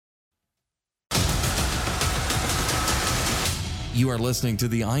You are listening to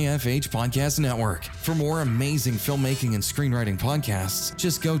the IFH Podcast Network. For more amazing filmmaking and screenwriting podcasts,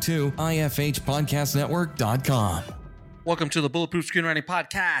 just go to ifhpodcastnetwork.com. Welcome to the Bulletproof Screenwriting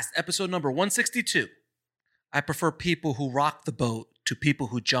Podcast, episode number 162. I prefer people who rock the boat to people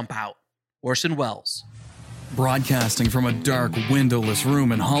who jump out. Orson Welles. Broadcasting from a dark, windowless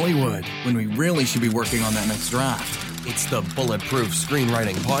room in Hollywood when we really should be working on that next draft. It's the Bulletproof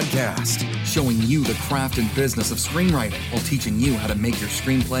Screenwriting Podcast, showing you the craft and business of screenwriting while teaching you how to make your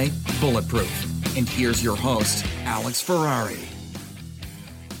screenplay bulletproof. And here's your host, Alex Ferrari.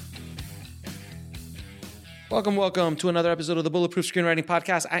 Welcome to another episode of the Bulletproof Screenwriting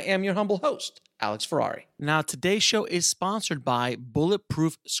Podcast. I am your humble host, Alex Ferrari. Now, today's show is sponsored by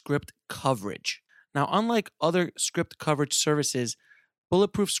Bulletproof Script Coverage. Now, unlike other script coverage services,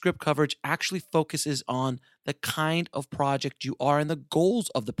 Bulletproof Script Coverage actually focuses on the kind of project you are and the goals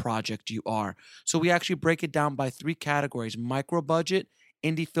of the project you are. So we actually break it down by three categories: micro budget,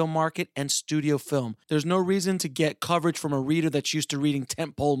 indie film market, and studio film. There's no reason to get coverage from a reader that's used to reading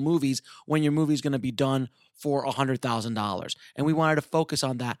tentpole movies when your movie's going to be done for $100,000. And we wanted to focus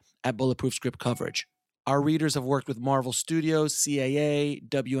on that at Bulletproof Script Coverage. Our readers have worked with Marvel Studios, CAA,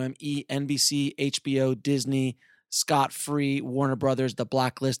 WME, NBC, HBO, Disney, Scott Free, Warner Brothers, The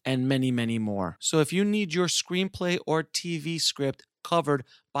Blacklist, and many, many more. So if you need your screenplay or TV script covered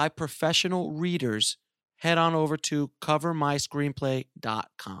by professional readers, head on over to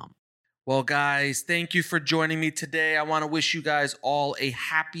covermyscreenplay.com. Well, guys, thank you for joining me today. I want to wish you guys all a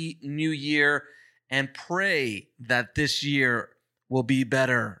happy new year and pray that this year will be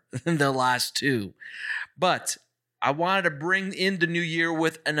better than the last two. But I wanted to bring in the new year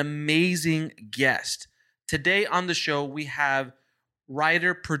with an amazing guest. Today on the show, we have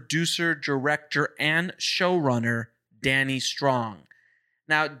writer, producer, director, and showrunner Danny Strong.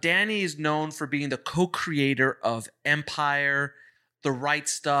 Now, Danny is known for being the co-creator of Empire, The Right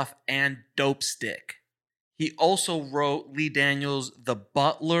Stuff, and Dope Stick. He also wrote Lee Daniels' The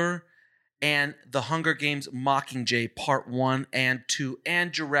Butler and The Hunger Games Mockingjay Part 1 and 2,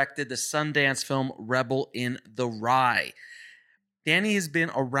 and directed the Sundance film Rebel in the Rye. Danny has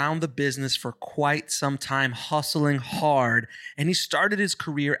been around the business for quite some time, hustling hard, and he started his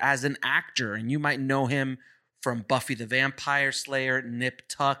career as an actor, and you might know him from Buffy the Vampire Slayer, Nip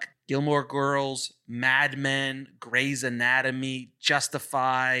Tuck, Gilmore Girls, Mad Men, Grey's Anatomy,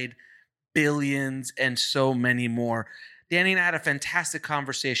 Justified, Billions, and so many more. Danny and I had a fantastic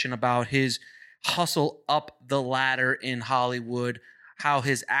conversation about his hustle up the ladder in Hollywood, how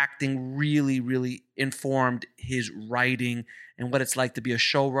his acting really informed his writing, and what it's like to be a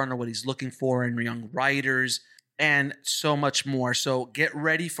showrunner, what he's looking for in young writers, and so much more. So get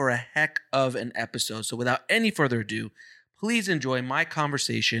ready for a heck of an episode. So without any further ado, please enjoy my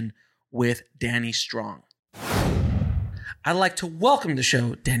conversation with Danny Strong. I'd like to welcome to the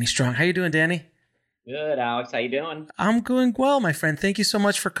show Danny Strong. How you doing, Danny? Good, Alex. How you doing? I'm doing well, my friend. Thank you so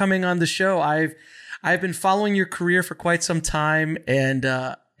much for coming on the show. I've been following your career for quite some time, and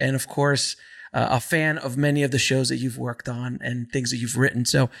of course, a fan of many of the shows that you've worked on and things that you've written.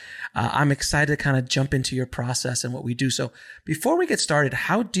 So I'm excited to kind of jump into your process and what we do. So before we get started,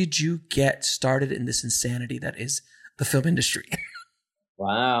 how did you get started in this insanity that is the film industry?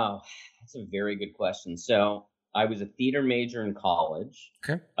 Wow, that's a very good question. So I was a theater major in college,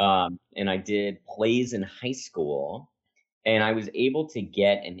 okay, and I did plays in high school, and I was able to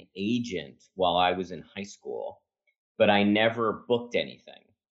get an agent while I was in high school, but I never booked anything.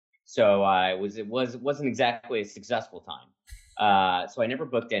 So it wasn't exactly a successful time. So I never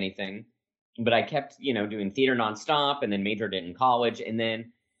booked anything, but I kept, doing theater nonstop, and then majored in college. And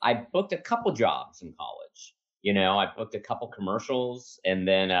then I booked a couple jobs in college. I booked a couple commercials, and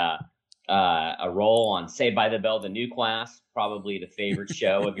then a role on Saved by the Bell, the new class, probably the favorite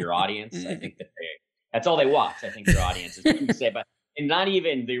show of your audience. I think that's all they watch. I think your audience is Saved by, and not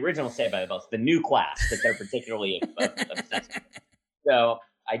even the original Saved by the Bell, it's the new class that they're particularly obsessed with. So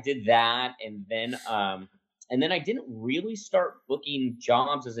I did that, and then I didn't really start booking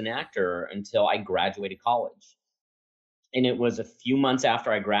jobs as an actor until I graduated college. And it was a few months after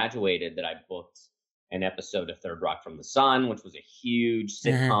I graduated that I booked an episode of Third Rock from the Sun, which was a huge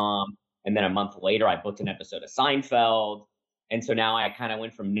sitcom. Mm-hmm. And then a month later, I booked an episode of Seinfeld. And so now I kind of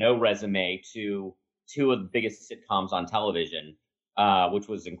went from no resume to two of the biggest sitcoms on television, which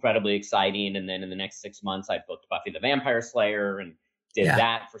was incredibly exciting. And then in the next 6 months, I booked Buffy the Vampire Slayer and did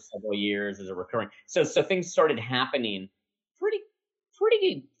that for several years as a recurring. So things started happening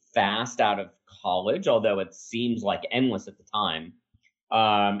pretty fast out of college, although it seems like endless at the time.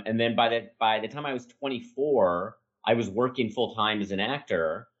 And then by the time I was 24, I was working full time as an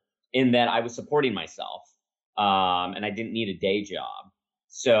actor, in that I was supporting myself. and I didn't need a day job.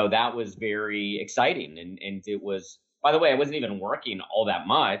 So that was very exciting. And it was, by the way, I wasn't even working all that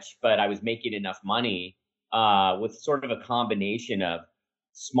much, but I was making enough money with sort of a combination of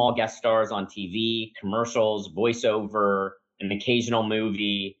small guest stars on TV, commercials, voiceover, an occasional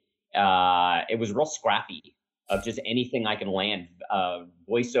movie. It was real scrappy of just anything I can land,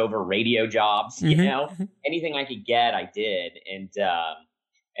 voiceover, radio jobs, you know, anything I could get, I did.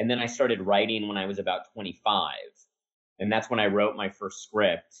 And then I started writing when I was about 25. And that's when I wrote my first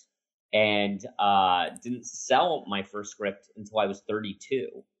script, and didn't sell my first script until I was 32.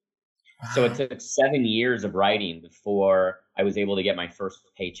 Wow. So it took 7 years of writing before I was able to get my first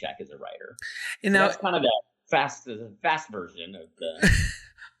paycheck as a writer. And so now, that's kind of the fast version of the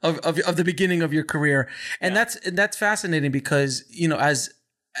of the beginning of your career. And that's fascinating because, you know, as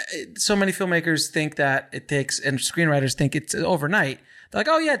so many filmmakers think that it takes, and screenwriters think it's overnight. They're like,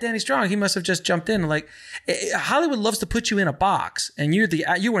 oh yeah, Danny Strong, he must have just jumped in. Like, Hollywood loves to put you in a box, and you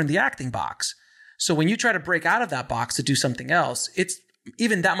were in the acting box. So when you try to break out of that box to do something else, it's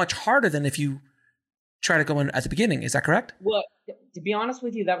even that much harder than if you try to go in at the beginning. Is that correct? Well, to be honest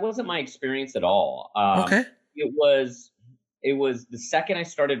with you, that wasn't my experience at all. Okay. It was the second I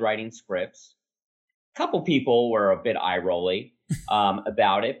started writing scripts, a couple people were a bit eye-rolly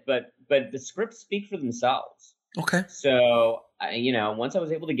about it, but the scripts speak for themselves. Okay. So, you know, once I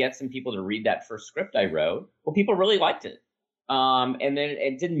was able to get some people to read that first script I wrote, well, people really liked it. And then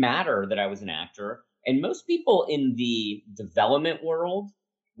it didn't matter that I was an actor. And most people in the development world,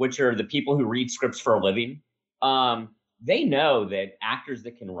 which are the people who read scripts for a living, they know that actors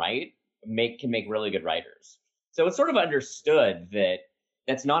that can write can make really good writers. So it's sort of understood that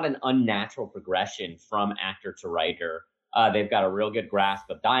that's not an unnatural progression from actor to writer. They've got a real good grasp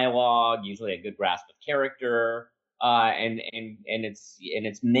of dialogue, usually a good grasp of character, and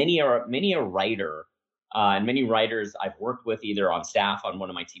it's many a writer, and many writers I've worked with either on staff on one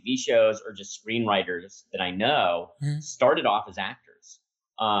of my TV shows or just screenwriters that I know started off as actors.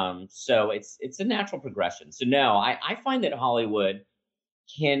 So it's a natural progression. So no, I find that Hollywood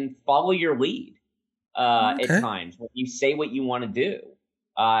can follow your lead at times when you say what you want to do.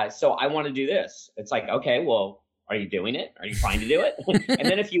 So I want to do this. It's like, okay, well, are you doing it? Are you trying to do it? And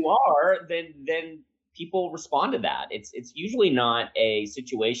then if you are, then people respond to that. It's usually not a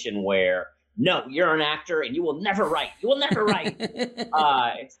situation where, no, you're an actor and you will never write. You will never write.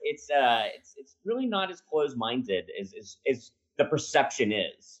 It's really not as closed-minded as the perception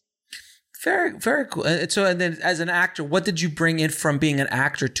is. Very, very cool. So, and then as an actor, what did you bring in from being an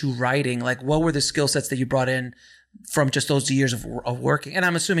actor to writing? Like, what were the skill sets that you brought in from just those years of working? And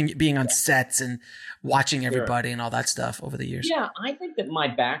I'm assuming being on sets and watching everybody and all that stuff over the years. Yeah, I think that my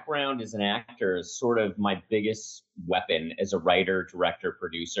background as an actor is sort of my biggest weapon as a writer, director,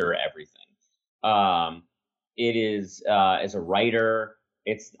 producer, everything. It is, as a writer,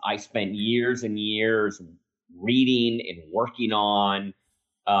 I spent years and years reading and working on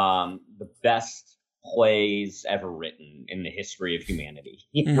the best plays ever written in the history of humanity,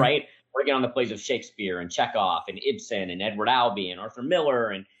 right? Working on the plays of Shakespeare and Chekhov and Ibsen and Edward Albee and Arthur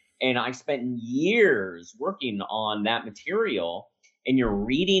Miller. And I spent years working on that material, and you're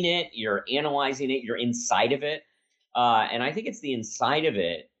reading it, you're analyzing it, you're inside of it. And I think it's the inside of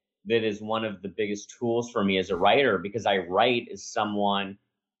it that is one of the biggest tools for me as a writer, because I write as someone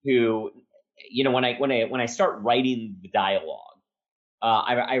who, you know, when I start writing the dialogue,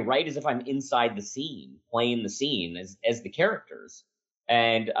 I write as if I'm inside the scene, playing the scene as the characters.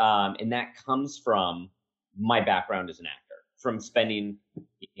 And that comes from my background as an actor, from spending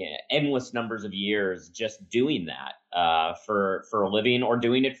endless numbers of years just doing that for a living, or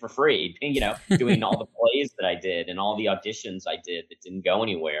doing it for free, you know, doing all the plays that I did and all the auditions I did that didn't go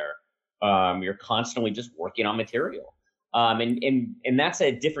anywhere. You're constantly just working on material. And that's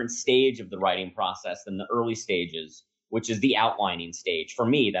a different stage of the writing process than the early stages, which is the outlining stage. For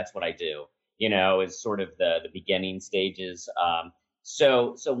me, that's what I do, you know, is sort of the beginning stages.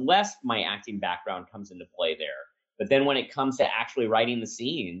 So less my acting background comes into play there. But then when it comes to actually writing the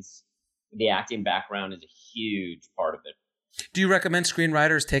scenes, the acting background is a huge part of it. Do you recommend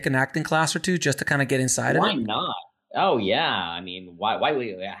screenwriters take an acting class or two just to kind of get inside of it? Why not? Oh, yeah. I mean, why?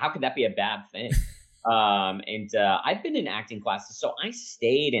 How could that be a bad thing? I've been in acting classes. So I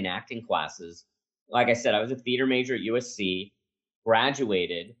stayed in acting classes. Like I said, I was a theater major at USC,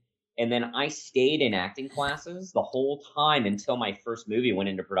 graduated, and then I stayed in acting classes the whole time until my first movie went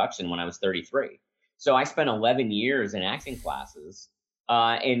into production when I was 33. So I spent 11 years in acting classes.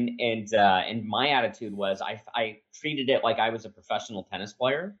 And my attitude was I treated it like I was a professional tennis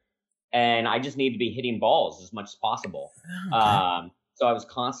player, and I just needed to be hitting balls as much as possible. Okay. So I was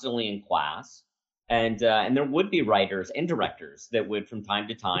constantly in class. And there would be writers and directors that would from time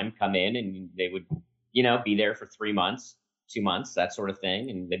to time come in, and they would, be there for 3 months, 2 months, that sort of thing.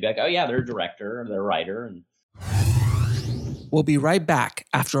 And they'd be like, oh yeah, they're a director or they're a writer. And we'll be right back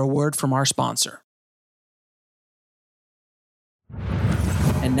after a word from our sponsor.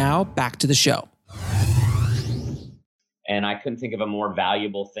 And now back to the show. And I couldn't think of a more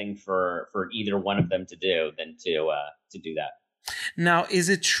valuable thing for either one of them to do than to do that. Now, is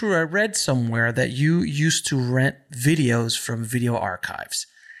it true? I read somewhere that you used to rent videos from video archives,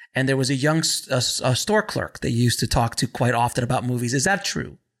 and there was a store clerk that you used to talk to quite often about movies. Is that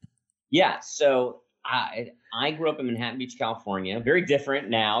true? Yeah. So I grew up in Manhattan Beach, California. Very different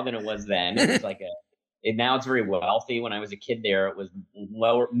now than it was then. It was now it's very wealthy. When I was a kid there, it was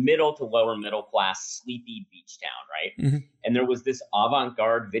middle to lower middle class, sleepy beach town, right? Mm-hmm. And there was this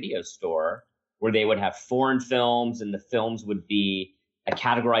avant-garde video store where they would have foreign films, and the films would be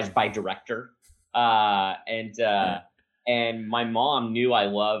categorized by director. And my mom knew I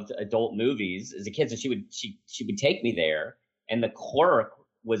loved adult movies as a kid, so she would take me there. And the clerk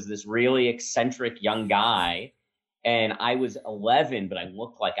was this really eccentric young guy, and I was 11, but I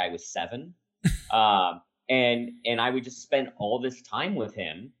looked like I was 7. And I would just spend all this time with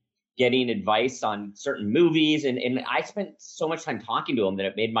him, getting advice on certain movies, and I spent so much time talking to him that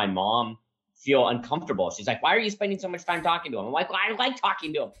it made my mom feel uncomfortable. She's like, "Why are you spending so much time talking to him?" I'm like, well, "I like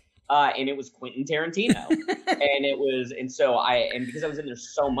talking to him." And it was Quentin Tarantino, and because I was in there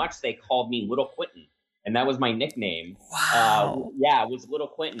so much, they called me Little Quentin, and that was my nickname. Wow. It was Little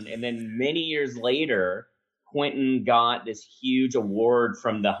Quentin. And then many years later, Quentin got this huge award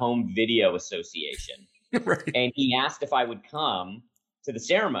from the Home Video Association, right. And he asked if I would come to the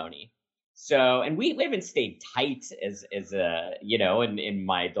ceremony. So, and we haven't stayed tight as in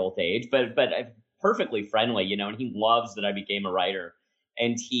my adult age, but perfectly friendly, and he loves that I became a writer.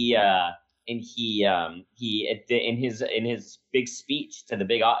 And in his big speech to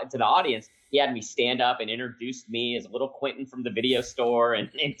the audience, he had me stand up and introduced me as Little Quentin from the video store, and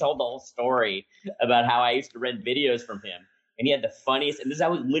told the whole story about how I used to rent videos from him. And he had the funniest, and this is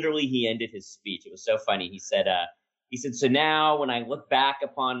how literally he ended his speech. It was so funny. He said, "So now when I look back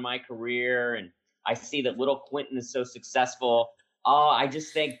upon my career and I see that Little Quentin is so successful, I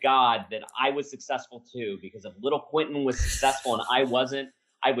just thank God that I was successful too, because if Little Quentin was successful and I wasn't,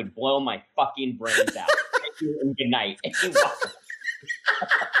 I would blow my fucking brains out." Thank you and good night.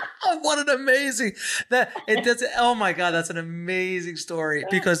 What an amazing oh my God, that's an amazing story,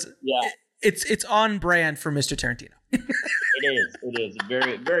 because it's on brand for Mr. Tarantino. It is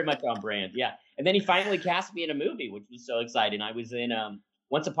very, very much on brand. Yeah. And then he finally cast me in a movie, which was so exciting. I was in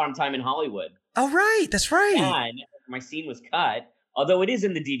Once Upon a Time in Hollywood. Oh, right. That's right. Yeah, and my scene was cut, although it is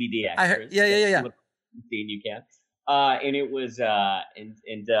in the DVD extras. Yeah. Scene you can. And it was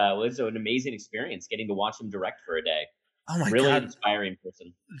was an amazing experience getting to watch him direct for a day. Oh my God. Really inspiring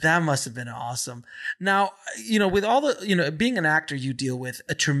person. That must have been awesome. Now, with all the, being an actor, you deal with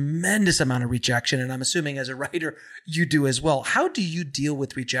a tremendous amount of rejection. And I'm assuming as a writer, you do as well. How do you deal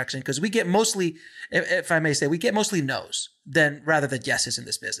with rejection? Because we get mostly, if I may say, we get mostly no's rather than yeses in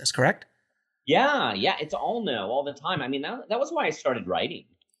this business, correct? Yeah. It's all no all the time. I mean, that was why I started writing,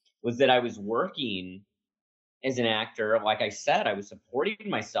 was that I was working as an actor. Like I said, I was supporting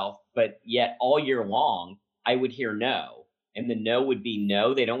myself, but yet all year long, I would hear no. And the no would be,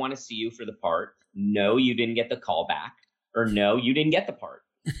 no, they don't want to see you for the part. No, you didn't get the call back. Or no, you didn't get the part.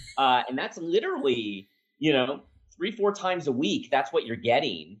 And that's literally, 3-4 times a week. That's what you're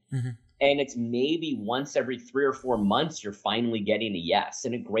getting. Mm-hmm. And it's maybe once every 3 or 4 months, you're finally getting a yes.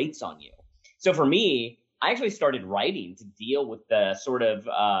 And it grates on you. So for me, I actually started writing to deal with the sort of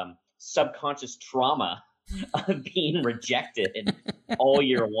subconscious trauma of being rejected all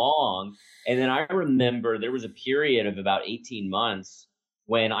year long. And then I remember there was a period of about 18 months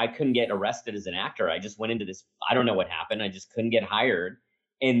when I couldn't get arrested as an actor. I just went into this, I don't know what happened. I just couldn't get hired.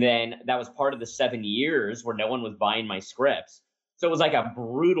 And then that was part of the 7 years where no one was buying my scripts. So it was like a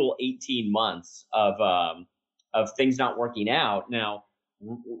brutal 18 months of things not working out. Now,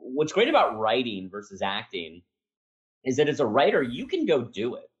 what's great about writing versus acting is that as a writer, you can go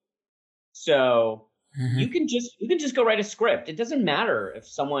do it. So mm-hmm. you can just go write a script. It doesn't matter if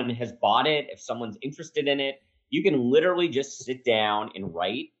someone has bought it, if someone's interested in it. You can literally just sit down and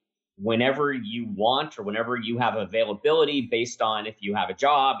write whenever you want or whenever you have availability based on if you have a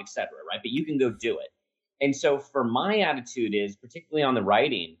job, et cetera, right? But you can go do it. And so for my attitude is, particularly on the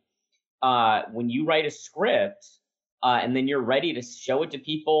writing, when you write a script and then you're ready to show it to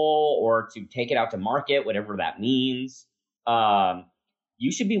people or to take it out to market, whatever that means,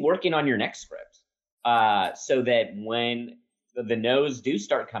 you should be working on your next script so that when the no's do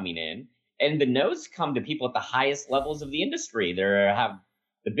start coming in, And the no's come to people at the highest levels of the industry. They have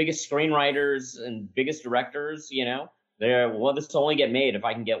the biggest screenwriters and biggest directors, this will only get made if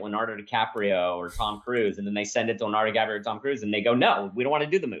I can get Leonardo DiCaprio or Tom Cruise. And then they send it to Leonardo DiCaprio or Tom Cruise and they go, no, we don't want to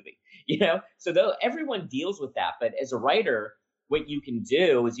do the movie. So though everyone deals with that. But as a writer, what you can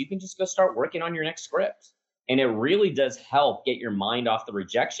do is you can just go start working on your next script. And it really does help get your mind off the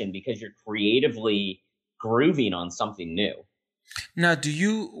rejection because you're creatively grooving on something new. Now,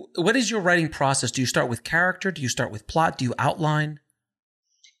 what is your writing process? Do you start with character? Do you start with plot? Do you outline?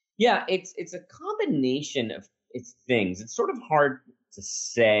 Yeah, it's a combination of things. It's sort of hard to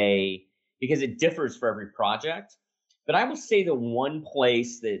say because it differs for every project. But I will say the one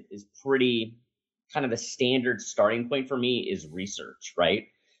place that is pretty kind of the standard starting point for me is research, right?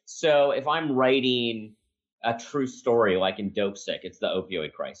 So if I'm writing a true story like in Dope Sick, it's the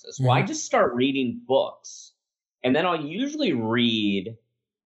opioid crisis. Well, I just start reading books. And then I'll usually read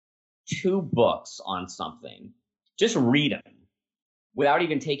 2 books on something. Just read them without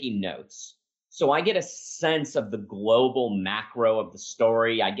even taking notes. So I get a sense of the global macro of the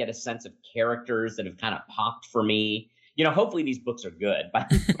story. I get a sense of characters that have kind of popped for me. Hopefully these books are good. By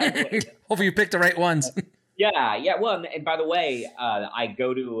the way. Hopefully you picked the right ones. Yeah. Well, and by the way, I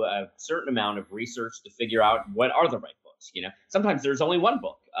go to a certain amount of research to figure out what are the right books. Sometimes there's only one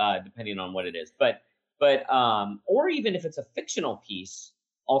book, depending on what it is. But or even if it's a fictional piece,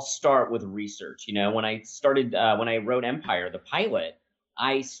 I'll start with research. When I wrote Empire, the pilot,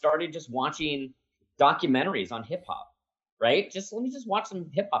 I started just watching documentaries on hip hop, right? Let me watch some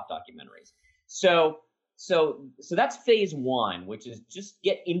hip hop documentaries. So that's phase 1, which is just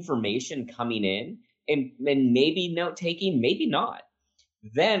get information coming in and maybe note taking, maybe not.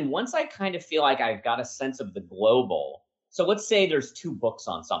 Then once I kind of feel like I've got a sense of the global. So let's say there's 2 books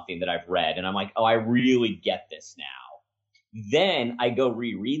on something that I've read and I'm like, oh, I really get this now. Then I go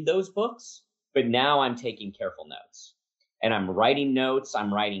reread those books, but now I'm taking careful notes. And I'm writing notes,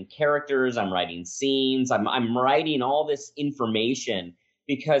 I'm writing characters, I'm writing scenes, I'm writing all this information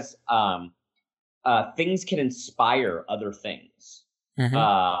because things can inspire other things,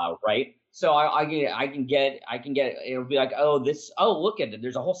 right? So I can get it'll be like, look at it.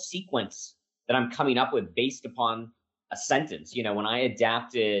 There's a whole sequence that I'm coming up with based upon a sentence. When I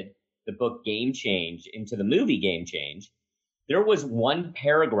adapted the book Game Change into the movie Game Change, there was one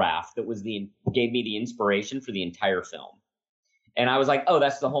paragraph that gave me the inspiration for the entire film. And I was like, oh,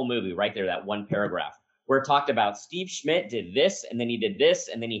 that's the whole movie right there, that one paragraph where it talked about Steve Schmidt did this, and then he did this,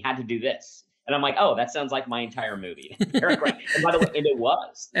 and then he had to do this. And I'm like, oh, that sounds like my entire movie. Paragraph. And by the way, and it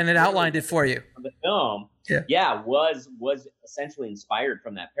was. And it outlined it for you. The film, was essentially inspired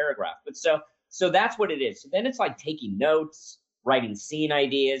from that paragraph. But so that's what it is. So then it's like taking notes, writing scene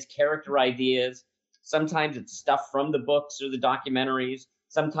ideas, character ideas. Sometimes it's stuff from the books or the documentaries.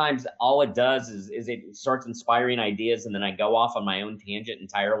 Sometimes all it does is it starts inspiring ideas, and then I go off on my own tangent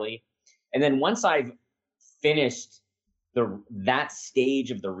entirely. And then once I've finished that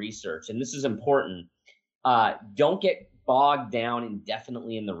stage of the research, and this is important, don't get bogged down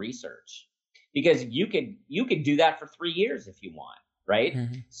indefinitely in the research, because you could do that for 3 years if you want, right?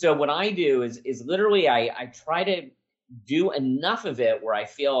 So what I do is literally I try to do enough of it where I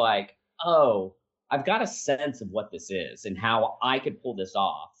feel like, oh, I've got a sense of what this is and how I could pull this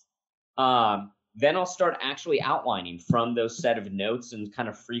off. Then I'll start actually outlining from those set of notes and kind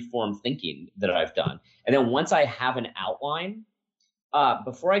of free-form thinking that I've done. And then once I have an outline,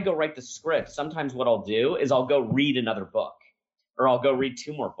 before I go write the script, sometimes what I'll do is I'll go read another book, or I'll go read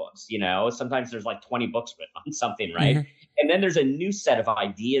 2 more books. Sometimes there's like 20 books written on something, right? And then there's a new set of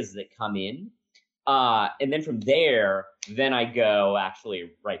ideas that come in. And then from there, then I go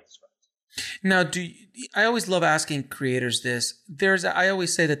actually write the script. Now, I always love asking creators this. I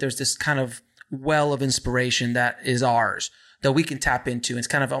always say that there's this kind of well of inspiration that is ours, that we can tap into. It's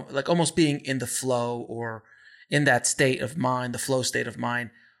kind of like almost being in the flow or in that state of mind, the flow state of mind.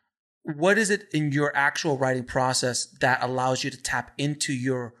 What is it in your actual writing process that allows you to tap into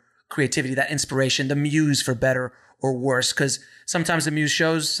your creativity, that inspiration, the muse, for better or worse? Because sometimes the muse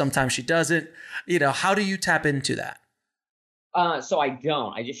shows, sometimes she doesn't. How do you tap into that? So I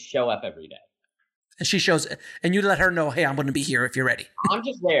don't. I just show up every day. And she shows, and you let her know, hey, I'm going to be here if you're ready. I'm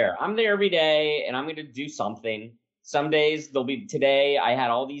just there. I'm there every day, and I'm going to do something. Some days today I had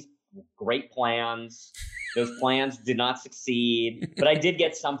all these great plans. Those plans did not succeed, but I did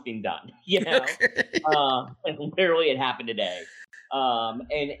get something done, Okay. And literally it happened today.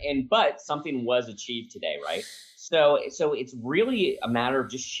 But something was achieved today, right? So it's really a matter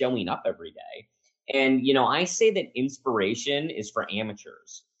of just showing up every day. And, I say that inspiration is for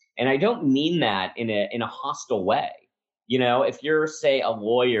amateurs. And I don't mean that in a hostile way. If you're, say, a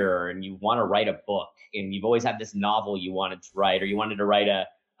lawyer and you want to write a book and you've always had this novel you wanted to write, or you wanted to write a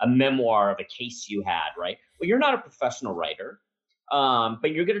memoir of a case you had, right? Well, you're not a professional writer,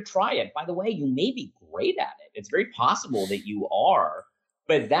 but you're going to try it. By the way, you may be great at it. It's very possible that you are,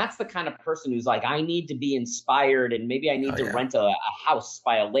 but that's the kind of person who's like, I need to be inspired, and maybe I need to rent a house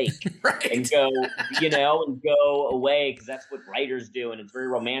by a lake Right. and go, and go away, because that's what writers do, and it's very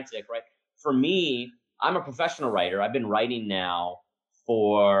romantic, right? For me, I'm a professional writer. I've been writing now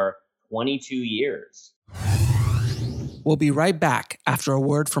for 22 years. We'll be right back after a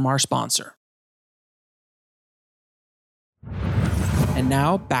word from our sponsor. And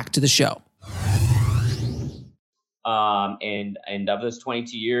now back to the show. And of those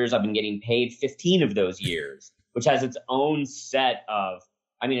 22 years, I've been getting paid 15 of those years, which has its own set of,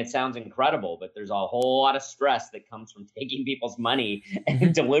 it sounds incredible, but there's a whole lot of stress that comes from taking people's money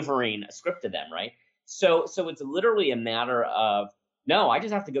and delivering a script to them, right? So it's literally a matter of, no, I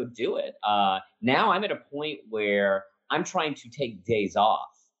just have to go do it. Now I'm at a point where I'm trying to take days off,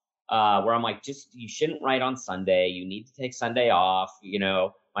 where I'm like, you shouldn't write on Sunday. You need to take Sunday off.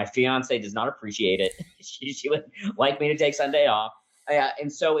 My fiance does not appreciate it. she would like me to take Sunday off.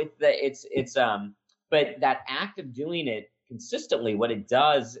 And so but that act of doing it consistently, what it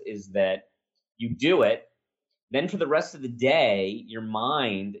does is that you do it. Then for the rest of the day, your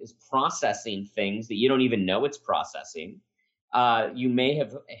mind is processing things that you don't even know it's processing. You may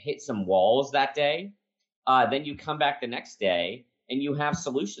have hit some walls that day. Then you come back the next day and you have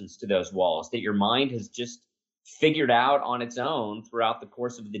solutions to those walls that your mind has just figured out on its own throughout the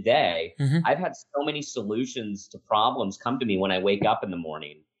course of the day. Mm-hmm. I've had so many solutions to problems come to me when I wake up in the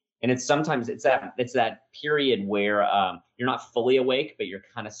morning. And it's that period where you're not fully awake, but you're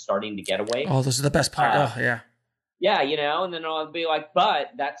kind of starting to get awake. Oh, this is the best part. Yeah. Yeah, and then I'll be like,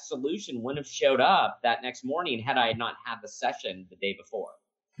 but that solution wouldn't have showed up that next morning had I not had the session the day before.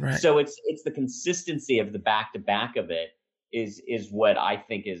 Right. So it's the consistency of the back-to-back of it is what I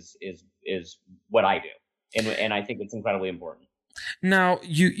think is what I do. And I think it's incredibly important. Now,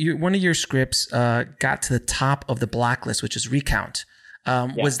 you one of your scripts got to the top of the Blacklist, which is Recount.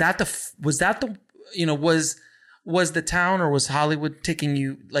 Was that was the town or was Hollywood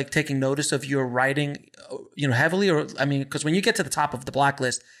taking notice of your writing, heavily? Or, because when you get to the top of the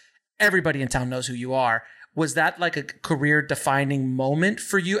Blacklist, everybody in town knows who you are. Was that like a career defining moment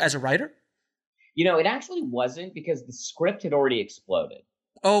for you as a writer? It actually wasn't, because the script had already exploded.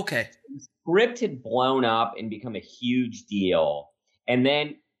 Okay. The script had blown up and become a huge deal, and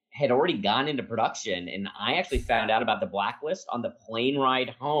then had already gone into production. And I actually found out about the Blacklist on the plane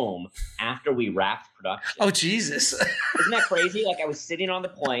ride home after we wrapped production. Oh, Jesus. Isn't that crazy? Like, I was sitting on the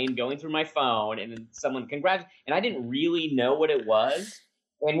plane going through my phone, and then someone congratulated, and I didn't really know what it was.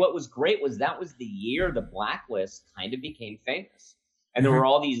 And what was great was that was the year the Blacklist kind of became famous. And there were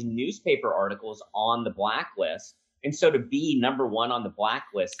all these newspaper articles on the Blacklist. And so to be number one on the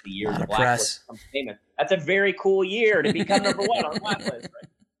Blacklist the year the Blacklist becomes famous, that's a very cool year to become number one on the Blacklist, right?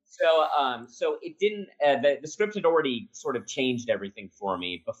 So it didn't. The script had already sort of changed everything for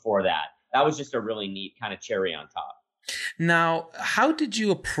me before that. That was just a really neat kind of cherry on top. Now, how did you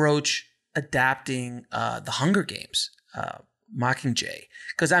approach adapting the Hunger Games, Mockingjay?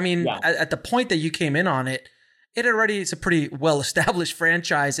 Because at the point that you came in on it, it's a pretty well-established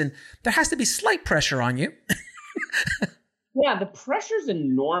franchise, and there has to be slight pressure on you. Yeah, the pressure's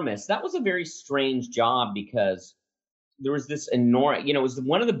enormous. That was a very strange job because there was this enormous, it was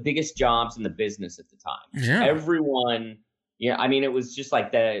one of the biggest jobs in the business at the time. Yeah. Everyone, it was just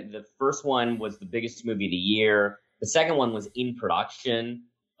like the first one was the biggest movie of the year. The second one was in production.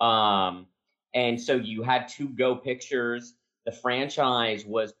 And so you had two Go pictures. The franchise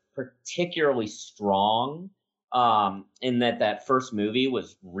was particularly strong in that first movie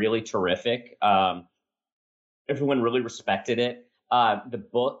was really terrific. Everyone really respected it. The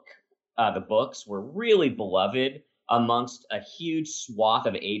books were really beloved amongst a huge swath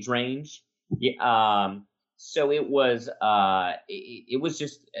of age range. So it was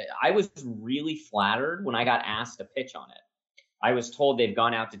just, I was really flattered when I got asked to pitch on it. I was told they've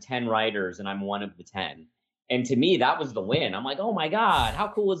gone out to 10 writers and I'm one of the 10. And to me, that was the win. I'm like, oh my God, how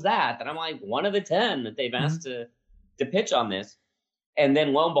cool is that? That I'm like one of the 10 that they've asked to pitch on this. And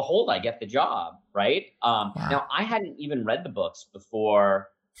then lo and behold, I get the job, right? Wow. Now, I hadn't even read the books before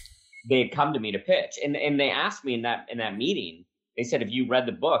they had come to me to pitch. And they asked me in that meeting, they said, have you read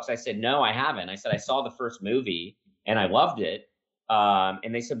the books? I said, no, I haven't. I said, I saw the first movie and I loved it.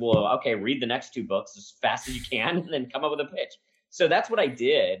 And they said, well, okay, read the next two books as fast as you can and then come up with a pitch. So that's what I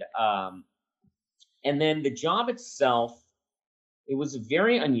did. And then the job itself, it was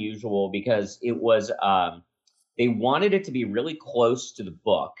very unusual because it was They wanted it to be really close to the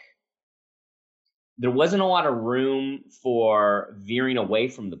book. There wasn't a lot of room for veering away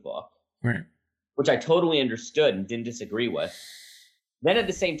from the book, Right. which I totally understood and didn't disagree with. Then at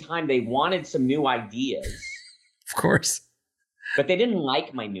the same time, they wanted some new ideas. Of course. But they didn't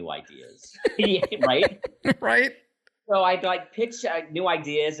like my new ideas, right? Right. So I'd like pitch new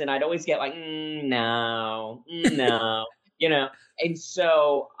ideas, and I'd always get like, no, no, And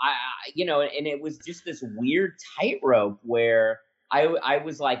so and it was just this weird tightrope where I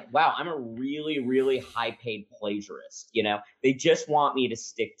was like, wow, I'm a really, really high paid plagiarist. They just want me to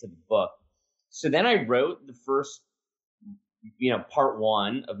stick to the book. So then I wrote the first, part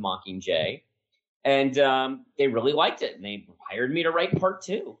 1 of Mockingjay. And they really liked it, and they hired me to write part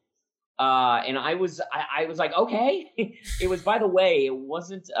 2. And I was like, okay. It was, by the way, it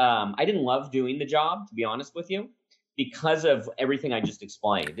wasn't. I didn't love doing the job, to be honest with you, because of everything I just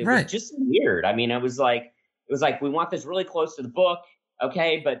explained. It was just weird. I mean, it was like we want this really close to the book,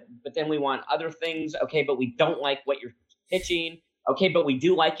 okay, but then we want other things, okay, but we don't like what you're pitching, okay, but we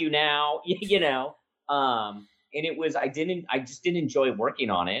do like you now, And it was I just didn't enjoy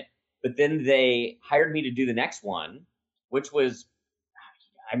working on it. But then they hired me to do the next one, which was,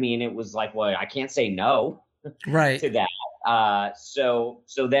 it was like, well, I can't say no to that. So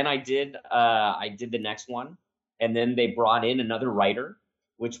then I did the next one, and then they brought in another writer,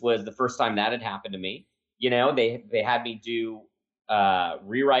 which was the first time that had happened to me. They had me do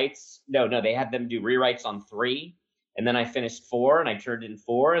rewrites. No, they had them do rewrites on 3, and then I finished 4, and I turned in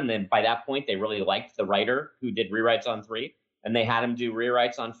 4, and then by that point they really liked the writer who did rewrites on 3. And they had him do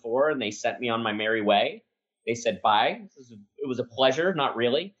rewrites on 4, and they sent me on my merry way. They said bye. It was a pleasure, not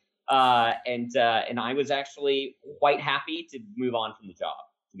really. And I was actually quite happy to move on from the job,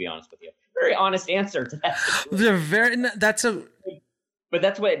 to be honest with you. Very honest answer to that.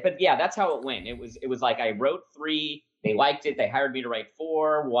 That's how it went. It was like I wrote 3. They liked it. They hired me to write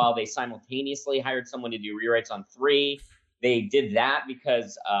 4 while they simultaneously hired someone to do rewrites on 3. They did that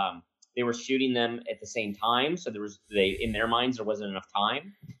because they were shooting them at the same time, so in their minds there wasn't enough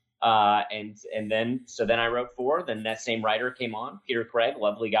time. And then I wrote 4. Then that same writer came on, Peter Craig,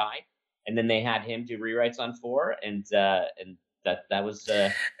 lovely guy, and then they had him do rewrites on 4, and that was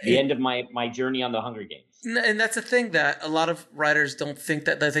the end of my journey on the Hunger Games. And that's the thing that a lot of writers don't think.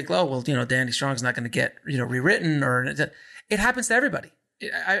 That they think, oh well, Danny Strong's not going to get rewritten, or it happens to everybody.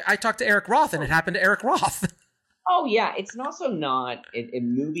 I talked to Eric Roth, and it happened to Eric Roth. Oh, yeah. It's also not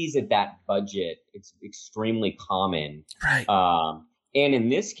in movies at that budget. It's extremely common. Right. And in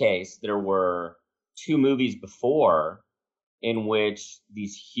this case, there were 2 movies before in which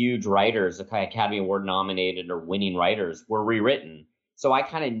these huge writers, Academy Award nominated or winning writers, were rewritten. So I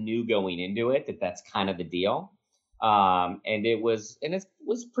kind of knew going into it that that's kind of the deal. And it was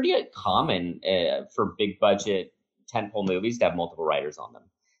pretty common for big budget tentpole movies to have multiple writers on them.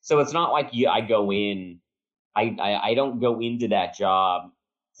 So it's not like I don't go into that job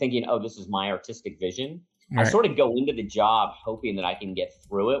thinking, oh, this is my artistic vision. Right. I sort of go into the job hoping that I can get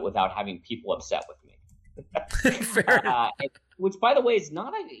through it without having people upset with me. Fair. Which, by the way, is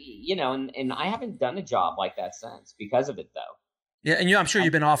not and I haven't done a job like that since because of it, though. Yeah, and I'm sure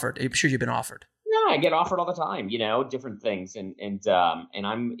you've been offered. Yeah, I get offered all the time, different things, and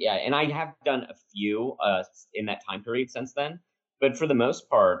I have done a few in that time period since then, but for the most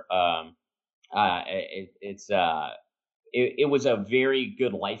part, it was a very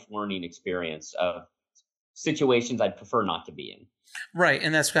good life learning experience of situations I'd prefer not to be in. Right,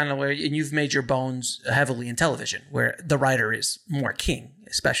 and that's kind of where you've made your bones heavily in television, where the writer is more king,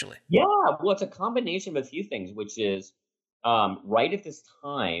 especially. Yeah, well, it's a combination of a few things, which is right at this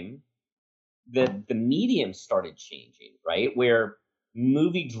time, the medium started changing, right, where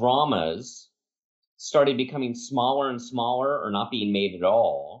movie dramas started becoming smaller and smaller or not being made at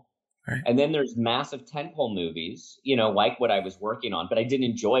all. Right. And then there's massive tentpole movies, like what I was working on, but I didn't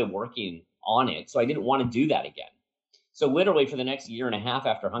enjoy working on it, so I didn't want to do that again. So literally for the next year and a half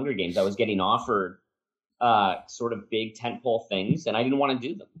after Hunger Games, I was getting offered sort of big tentpole things, and I didn't want to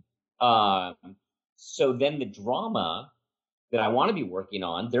do them. So then the drama that I want to be working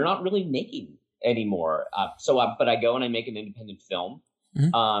on, they're not really making anymore. But I go and I make an independent film.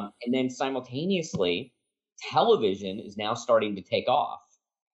 Mm-hmm. And then simultaneously, television is now starting to take off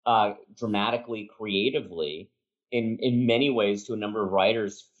dramatically, creatively, in many ways, to a number of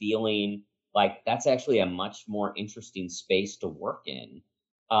writers feeling like that's actually a much more interesting space to work in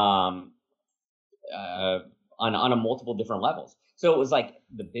on a multiple different levels. So it was like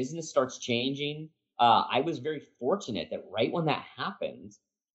the business starts changing. I was very fortunate that right when that happened,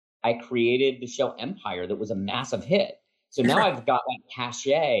 I created the show Empire that was a massive hit. So now I've got like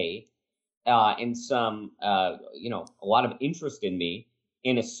cachet and some, a lot of interest in me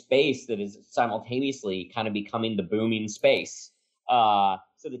in a space that is simultaneously kind of becoming the booming space.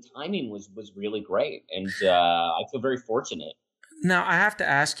 So the timing was really great, and I feel very fortunate. Now, I have to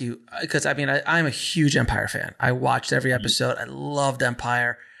ask you, because I'm a huge Empire fan. I watched every episode. I loved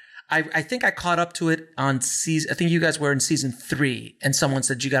Empire. I think I caught up to it on season. I think you guys were in season 3, and someone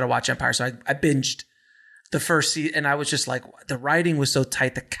said you got to watch Empire. So I binged the first season, and I was just like, the writing was so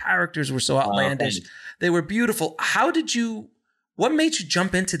tight, the characters were so outlandish, they were beautiful. What made you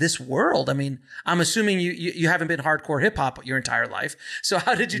jump into this world? I mean, I'm assuming you haven't been hardcore hip hop your entire life. So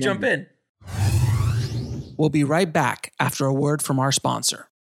how did you jump in? We'll be right back after a word from our sponsor.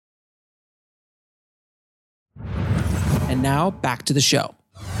 And now back to the show.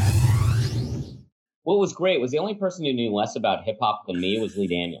 What was great was the only person who knew less about hip hop than me was Lee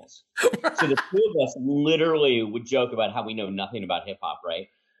Daniels. So the two of us literally would joke about how we know nothing about hip hop, right?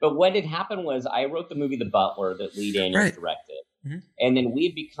 But what had happened was I wrote the movie The Butler that Lee Daniels directed. Mm-hmm. And then we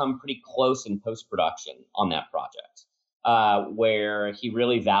had become pretty close in post-production on that project, where he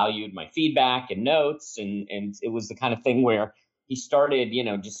really valued my feedback and notes. And it was the kind of thing where he started,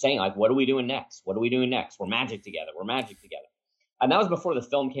 just saying, like, what are we doing next? What are we doing next? We're magic together. We're magic together. And that was before the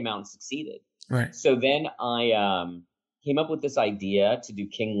film came out and succeeded. Right. So then I came up with this idea to do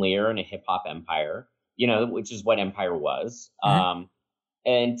King Lear and a hip hop empire, which is what Empire was. Mm-hmm.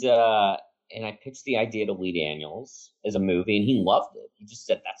 And I pitched the idea to Lee Daniels as a movie, and he loved it. He just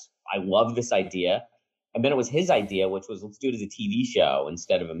said, I love this idea. And then it was his idea, which was, let's do it as a TV show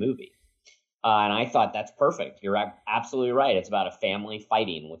instead of a movie. And I thought, that's perfect. You're absolutely right. It's about a family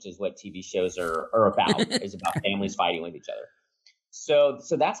fighting, which is what TV shows are about, is about families fighting with each other.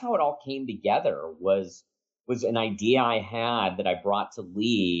 So that's how it all came together, was an idea I had that I brought to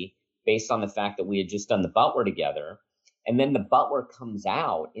Lee based on the fact that we had just done The Butler together. And then The Butler comes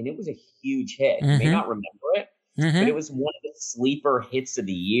out, and it was a huge hit. Mm-hmm. You may not remember it, but it was one of the sleeper hits of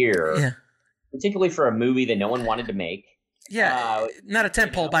the year, particularly for a movie that no one wanted to make. Yeah, not a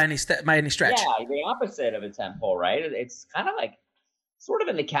tentpole by any stretch. Yeah, the opposite of a tentpole, right? It's kind of like sort of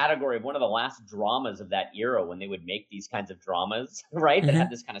in the category of one of the last dramas of that era when they would make these kinds of dramas, right? That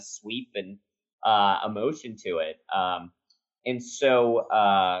had this kind of sweep and emotion to it. And so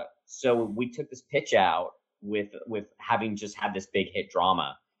we took this pitch out with having just had this big hit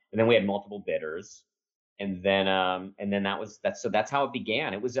drama, and then we had multiple bidders, and then that's how it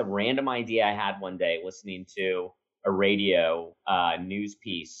began. It was a random idea I had one day listening to a radio news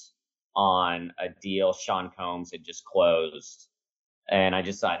piece on a deal Sean Combs had just closed, and I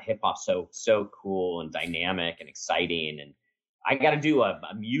just thought hip hop's so cool and dynamic and exciting, and I got to do a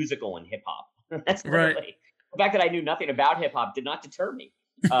musical in hip hop. That's literally right. The fact that I knew nothing about hip hop did not deter me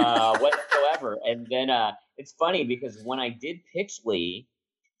whatsoever. And then it's funny because when I did pitch Lee,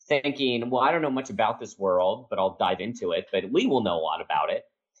 thinking, well, I don't know much about this world, but I'll dive into it. But Lee will know a lot about it.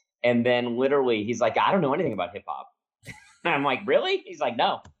 And then literally he's like, I don't know anything about hip hop. And I'm like, really? He's like,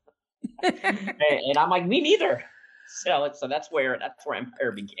 no. And I'm like, me neither. So that's where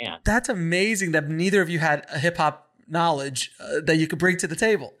Empire began. That's amazing that neither of you had a hip hop knowledge that you could bring to the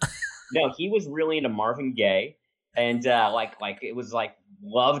table. No, he was really into Marvin Gaye, and like it was like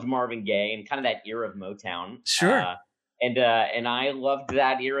loved Marvin Gaye and kind of that era of Motown. Sure. And I loved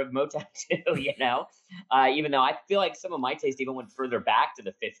that era of Motown too. Even though I feel like some of my taste even went further back to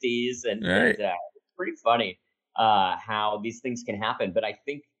the 50s, and it's pretty funny how these things can happen. But I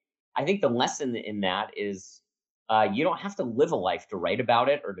think the lesson in that is you don't have to live a life to write about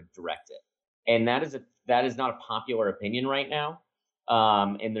it or to direct it, and that is not a popular opinion right now.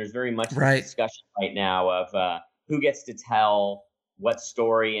 And there's very much this discussion right now of who gets to tell what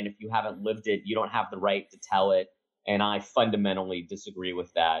story, and if you haven't lived it, you don't have the right to tell it. And I fundamentally disagree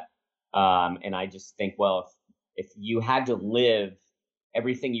with that. And I just think, well, if you had to live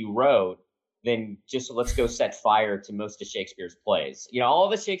everything you wrote, then just let's go set fire to most of Shakespeare's plays. All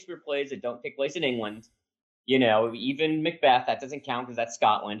the Shakespeare plays that don't take place in England. Even Macbeth, that doesn't count because that's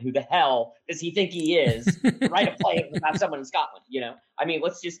Scotland. Who the hell does he think he is to write a play about someone in Scotland?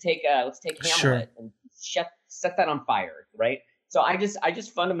 Let's just take Hamlet and set that on fire, right? So I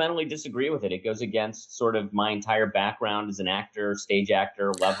just fundamentally disagree with it. It goes against sort of my entire background as an actor, stage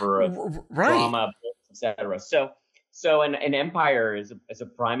actor, lover of drama, etc. So an Empire is a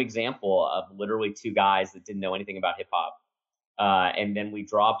prime example of literally two guys that didn't know anything about hip hop. And then we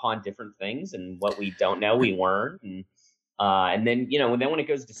draw upon different things, and what we don't know, we learn. And then when it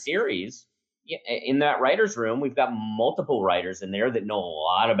goes to series, in that writer's room, we've got multiple writers in there that know a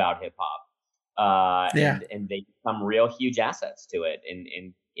lot about hip hop. And they become real huge assets to it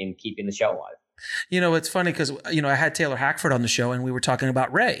in keeping the show alive. It's funny because, I had Taylor Hackford on the show, and we were talking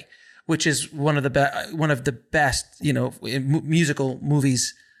about Ray, which is one of the best, musical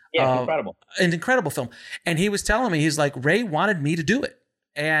movies. Yeah, incredible. An incredible film. And he was telling me, he's like, Ray wanted me to do it.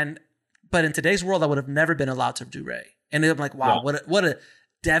 But in today's world, I would have never been allowed to do Ray. And I'm like, wow, what a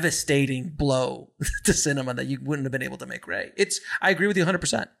devastating blow to cinema that you wouldn't have been able to make Ray. I agree with you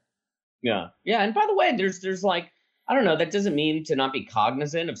 100%. Yeah. Yeah. And by the way, there's like, I don't know, that doesn't mean to not be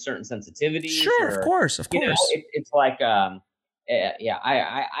cognizant of certain sensitivities. Sure, of course. It's like, I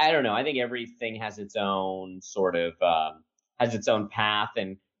don't know. I think everything has its own sort of, has its own path.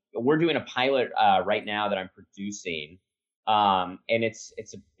 And we're doing a pilot right now that I'm producing. And it's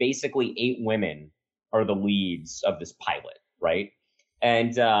basically 8 women are the leads of this pilot, right?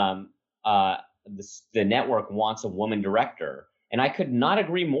 And the network wants a woman director, and I could not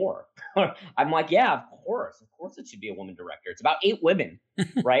agree more. I'm like, yeah, of course it should be a woman director. It's about 8 women,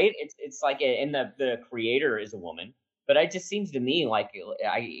 right? It's like, and the creator is a woman, but it just seems to me like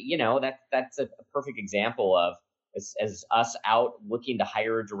that's a perfect example of as us out looking to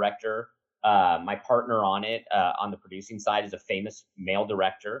hire a director. My partner on it, on the producing side, is a famous male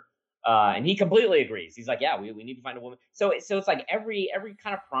director. And he completely agrees. He's like, yeah, we need to find a woman. So it's like every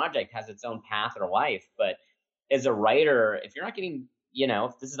kind of project has its own path or life. But as a writer, if you're not getting,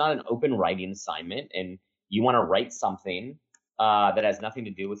 if this is not an open writing assignment and you want to write something that has nothing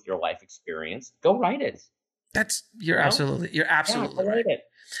to do with your life experience, go write it. You're absolutely right. Write it.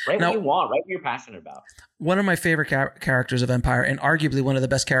 Write what you want. Write what you're passionate about. One of my favorite characters of Empire, and arguably one of the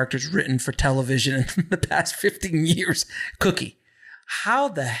best characters written for television in the past 15 years, Cookie. How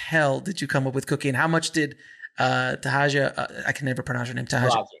the hell did you come up with Cookie, and how much did Taraji, I can never pronounce her name,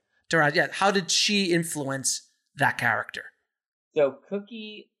 Taraji, yeah, how did she influence that character? So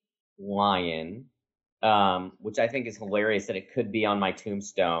Cookie Lion, which I think is hilarious that it could be on my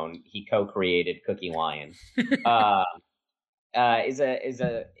tombstone, he co-created Cookie Lion,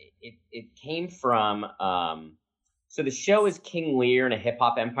 it came from, so the show is King Lear in a hip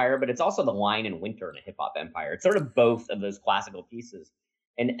hop empire, but it's also the Lion in Winter in a hip hop empire. It's sort of both of those classical pieces.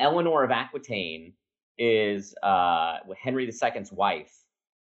 And Eleanor of Aquitaine is Henry II's wife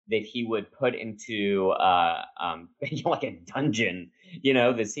that he would put into like a dungeon.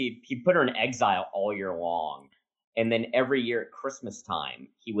 He put her in exile all year long, and then every year at Christmas time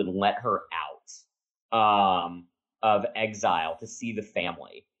he would let her out of exile to see the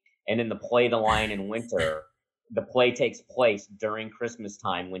family. And in the play The Lion in Winter, the play takes place during Christmas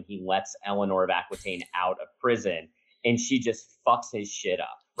time when he lets Eleanor of Aquitaine out of prison, and she just fucks his shit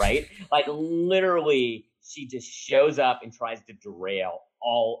up, right? Like literally, she just shows up and tries to derail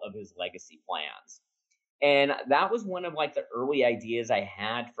all of his legacy plans. And that was one of like the early ideas I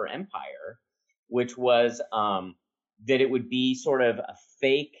had for Empire, which was that it would be sort of a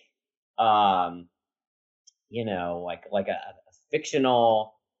fake, like a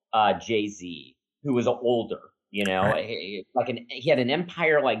fictional Jay-Z who was older. Right. He had an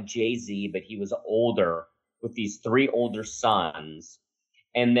empire like Jay-Z, but he was older with these 3 older sons,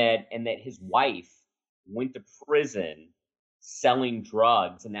 and that his wife went to prison selling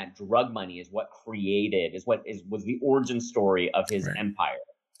drugs, and that drug money is what was the origin story of his empire.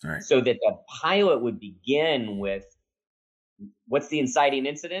 Right. So that the pilot would begin with, what's the inciting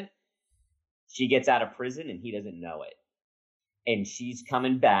incident? She gets out of prison and he doesn't know it, and she's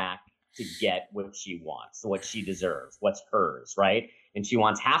coming back to get what she wants, what she deserves, what's hers, right? And she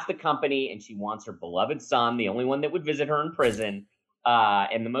wants half the company, and she wants her beloved son, the only one that would visit her in prison,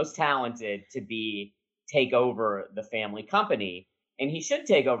 and the most talented, to take over the family company. And he should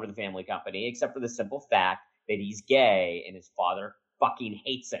take over the family company, except for the simple fact that he's gay, and his father fucking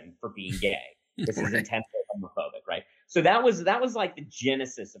hates him for being gay. This is intensely homophobic, right? So that was like the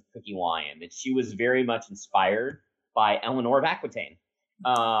genesis of Cookie Lion, that she was very much inspired by Eleanor of Aquitaine.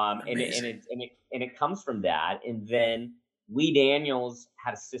 And it comes from that. And then Lee Daniels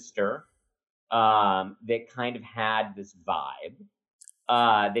had a sister that kind of had this vibe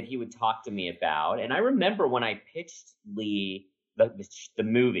that he would talk to me about. And I remember when I pitched Lee the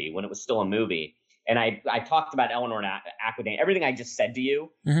movie, when it was still a movie, and I talked about Eleanor and Aquitaine, everything I just said to you,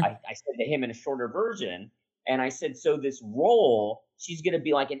 I said to him in a shorter version. And I said, so this role, she's going to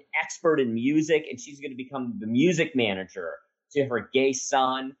be like an expert in music, and she's going to become the music manager to her gay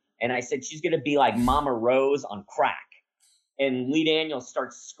son. And I said, she's going to be like Mama Rose on crack. And Lee Daniels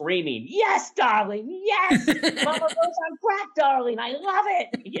starts screaming, yes, darling, yes, Mama Rose on crack, darling, I love it.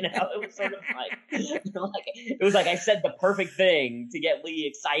 It was sort of like, it was like I said the perfect thing to get Lee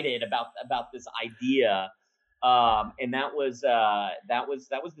excited about this idea. And that was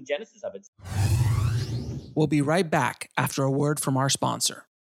the genesis of it. We'll be right back after a word from our sponsor.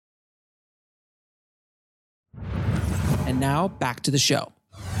 And now back to the show.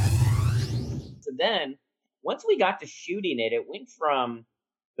 then once we got to shooting it, it went from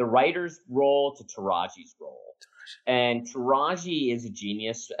the writer's role to Taraji's role. And Taraji is a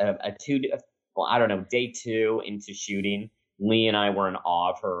genius. Day 2 into shooting, Lee and I were in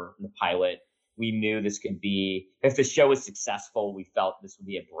awe of her in the pilot. We knew this could be, if the show was successful, we felt this would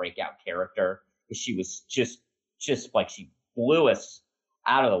be a breakout character. She was just like, she blew us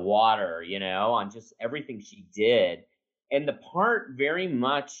out of the water, on just everything she did. And the part very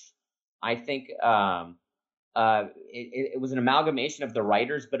much, I think, it was an amalgamation of the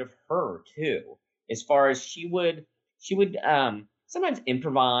writers, but of her too, as far as she would sometimes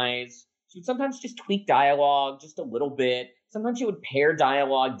improvise. She would sometimes just tweak dialogue just a little bit. Sometimes she would pare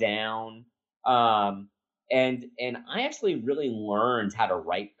dialogue down. And I actually really learned how to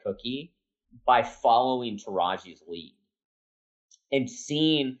write Cookie by following Taraji's lead and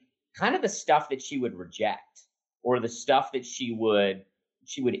seeing kind of the stuff that she would reject or the stuff that she would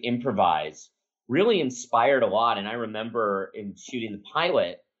improvise really inspired a lot. And I remember in shooting the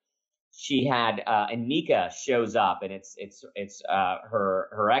pilot, she had Anika shows up, and it's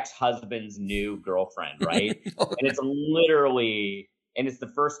her ex-husband's new girlfriend, right? And it's literally, and it's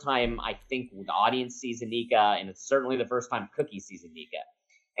the first time I think the audience sees Anika, and it's certainly the first time Cookie sees Anika.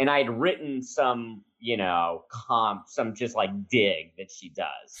 And I had written some, some just like dig that she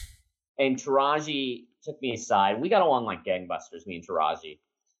does. And Taraji took me aside. We got along like gangbusters, me and Taraji.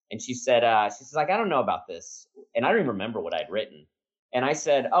 And she said, I don't know about this. And I don't even remember what I'd written. And I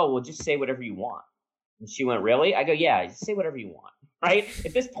said, oh, well, just say whatever you want. And she went, really? I go, yeah, just say whatever you want, right?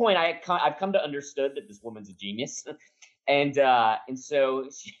 At this point, I've come to understood that this woman's a genius. And so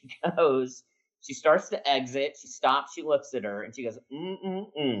she goes, she starts to exit. She stops. She looks at her and she goes,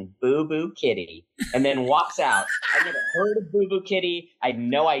 boo-boo kitty. And then walks out. I never heard of boo-boo kitty. I had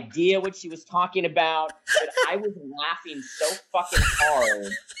no idea what she was talking about. But I was laughing so fucking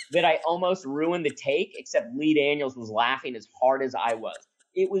hard that I almost ruined the take, except Lee Daniels was laughing as hard as I was.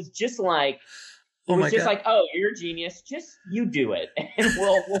 It was just like, like, oh, you're a genius. Just you do it. And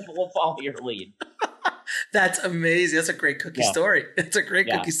we'll follow your lead. That's amazing. That's a great Cookie story. It's a great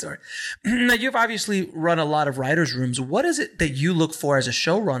Cookie story. Now, you've obviously run a lot of writers' rooms. What is it that you look for as a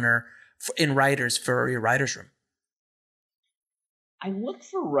showrunner in writers for your writers' room? I look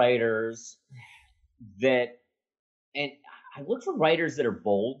for writers that are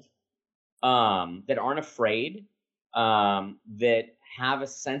bold, that aren't afraid, that have a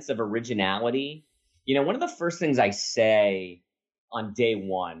sense of originality. One of the first things I say on day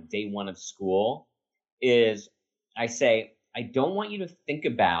one of school, is I say, I don't want you to think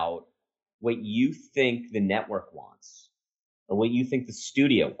about what you think the network wants, or what you think the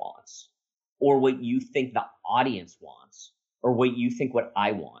studio wants, or what you think the audience wants, or what you think what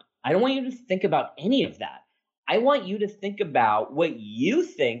I want. I don't want you to think about any of that. I want you to think about what you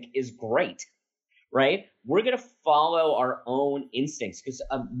think is great, right? We're going to follow our own instincts, because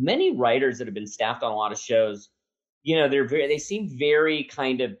many writers that have been staffed on a lot of shows, they seem very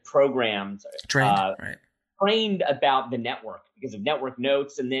kind of programmed, trained about the network because of network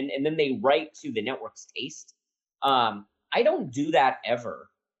notes, and then they write to the network's taste. I don't do that ever.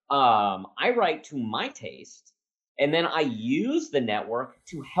 I write to my taste, and then I use the network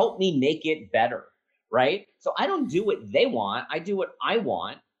to help me make it better, right? So I don't do what they want. I do what I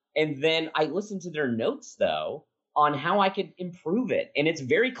want, and then I listen to their notes though on how I could improve it, and it's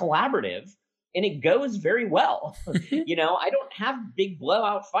very collaborative. And it goes very well. I don't have big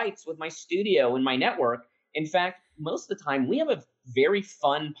blowout fights with my studio and my network. In fact, most of the time we have a very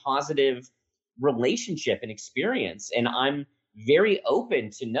fun, positive relationship and experience. And I'm very open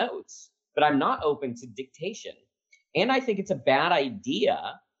to notes, but I'm not open to dictation. And I think it's a bad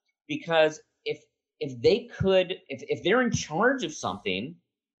idea, because if they're in charge of something,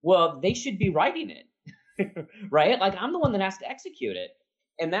 well, they should be writing it, right? Like, I'm the one that has to execute it.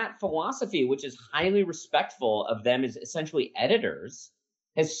 And that philosophy, which is highly respectful of them as essentially editors,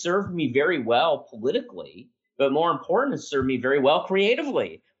 has served me very well politically, but more important, has served me very well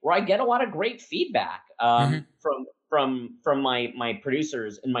creatively, where I get a lot of great feedback from my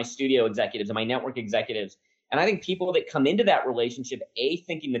producers and my studio executives and my network executives. And I think people that come into that relationship, A,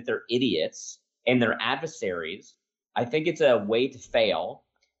 thinking that they're idiots and they're adversaries, I think it's a way to fail.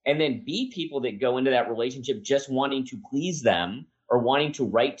 And then B, people that go into that relationship just wanting to please them, or wanting to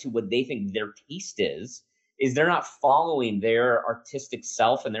write to what they think their taste is they're not following their artistic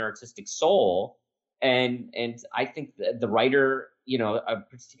self and their artistic soul. And I think the writer,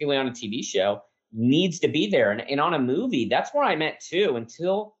 particularly on a TV show, needs to be there. And on a movie, that's where I'm at too,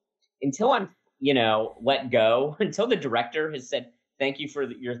 until I'm, let go, until the director has said, thank you for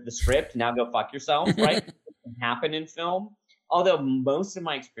the script, now go fuck yourself, right? It can happen in film. although most of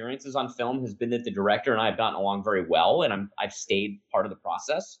my experiences on film has been that the director and I have gotten along very well, and I've stayed part of the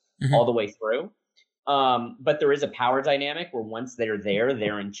process all the way through. But there is a power dynamic where once they're there,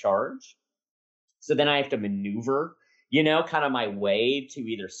 they're in charge. So then I have to maneuver, kind of my way to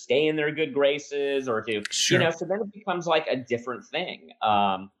either stay in their good graces or to, so then it becomes like a different thing.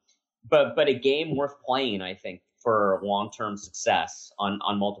 But a game worth playing, I think, for long-term success on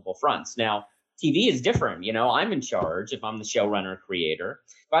multiple fronts. Now, TV is different. I'm in charge if I'm the showrunner creator.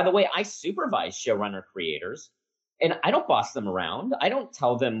 By the way, I supervise showrunner creators, and I don't boss them around. I don't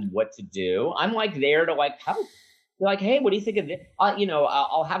tell them what to do. I'm like there to like help. They're like, hey, what do you think of this?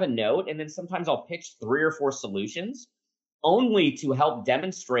 I'll have a note, and then sometimes I'll pitch 3 or 4 solutions only to help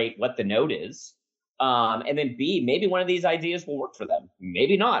demonstrate what the note is. And then B, maybe one of these ideas will work for them.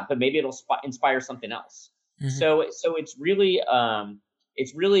 Maybe not, but maybe it'll inspire something else. So it's really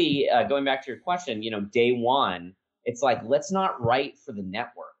going back to your question, day one, it's like, let's not write for the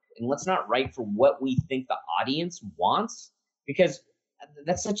network and let's not write for what we think the audience wants, because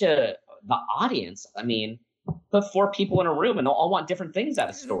that's the audience. I mean, put 4 people in a room and they'll all want different things out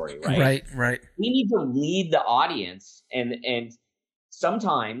of story, right? Right. We need to lead the audience, and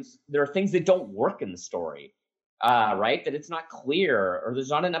sometimes there are things that don't work in the story, right? That it's not clear, or there's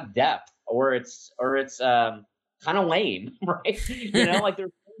not enough depth, or it's kind of lame, right? Like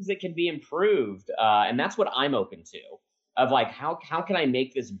there's things that can be improved, and that's what I'm open to. Of like, how can I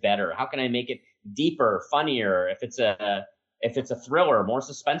make this better? How can I make it deeper, funnier? If it's a thriller, more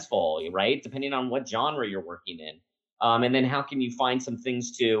suspenseful, right? Depending on what genre you're working in, and then how can you find some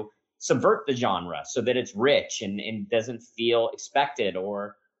things to subvert the genre so that it's rich and doesn't feel expected,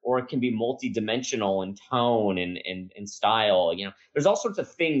 or it can be multidimensional in tone and style. There's all sorts of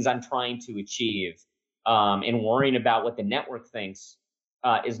things I'm trying to achieve, and worrying about what the network thinks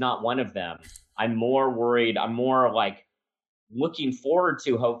is not one of them. I'm more like looking forward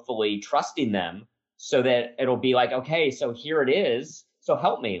to hopefully trusting them so that it'll be like, okay, so here it is. So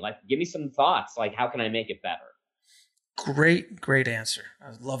help me, like, give me some thoughts. Like, how can I make it better? Great answer.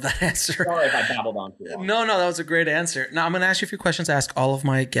 I love that answer. Sorry if I babbled on too long. No, that was a great answer. Now I'm going to ask you a few questions to ask all of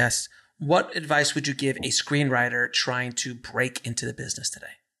my guests. What advice would you give a screenwriter trying to break into the business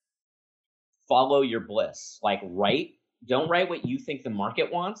today? Follow your bliss. Like, don't write what you think the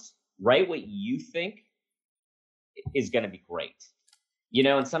market wants. Write what you think is going to be great.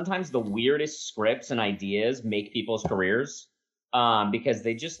 And sometimes the weirdest scripts and ideas make people's careers, because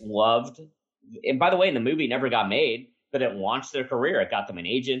they just loved. And by the way, the movie never got made, but it launched their career. It got them an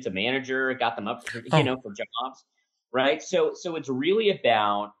agent, a manager. It got them up, for jobs, right? So it's really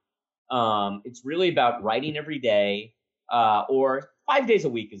about writing every day, or 5 days a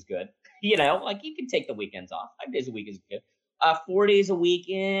week is good. Like you can take the weekends off. 5 days a week is good. 4 days a week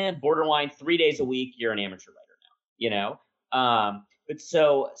in, borderline 3 days a week, you're an amateur writer now. But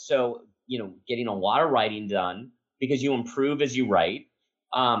so getting a lot of writing done, because you improve as you write.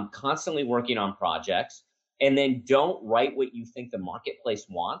 Constantly working on projects, and then don't write what you think the marketplace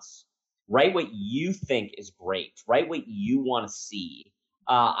wants. Write what you think is great. Write what you want to see.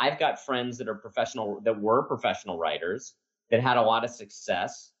 I've got friends that were professional writers that had a lot of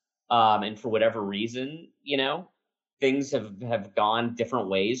success, and for whatever reason, things have gone different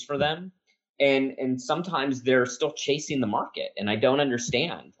ways for them, and sometimes they're still chasing the market, and I don't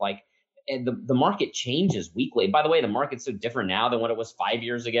understand. Like, and the market changes weekly. By the way, the market's so different now than what it was 5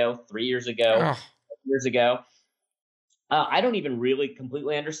 years ago, 3 years ago, years ago. I don't even really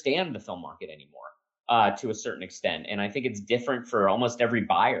completely understand the film market anymore, to a certain extent. And I think it's different for almost every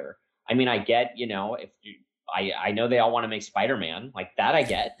buyer. I mean, I get, I know they all want to make Spider-Man, like that I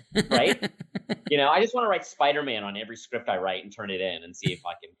get, right? I just want to write Spider-Man on every script I write and turn it in and see if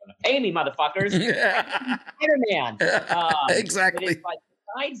I can pay me, motherfuckers. Spider-Man. Exactly. But it's like,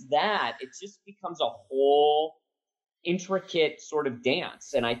 besides that, it just becomes a whole intricate sort of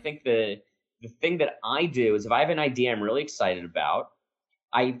dance. And I think the thing that I do is, if I have an idea I'm really excited about,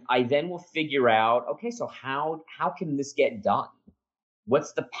 I then will figure out, okay, so how can this get done?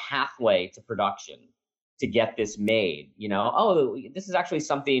 What's the pathway to production to get this made? This is actually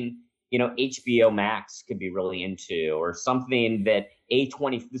something, HBO Max could be really into, or something that this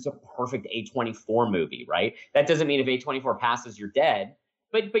is a perfect A24 movie, right? That doesn't mean if A24 passes, you're dead.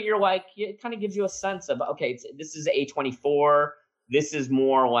 But you're like, it kind of gives you a sense of, okay, this is A24. This is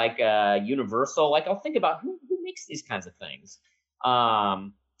more like Universal. Like, I'll think about who makes these kinds of things,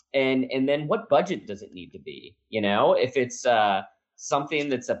 and then what budget does it need to be? If it's something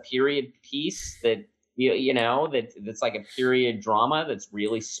that's a period piece that that's like a period drama that's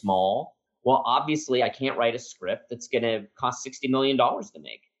really small. Well, obviously, I can't write a script that's going to cost $60 million to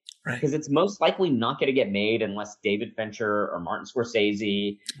make. Right. Because it's most likely not going to get made unless David Fincher or Martin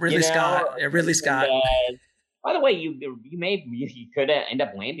Scorsese, Ridley Scott. Ridley Scott. By the way, you could end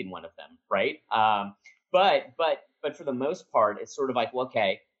up landing one of them, right? But for the most part, it's sort of like, well,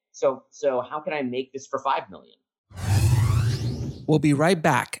 okay, so how can I make this for $5 million? We'll be right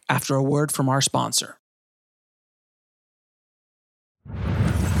back after a word from our sponsor.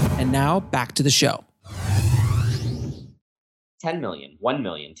 And now back to the show. 10 million, 1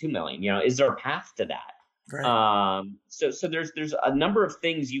 million, 2 million, is there a path to that? Right. So there's a number of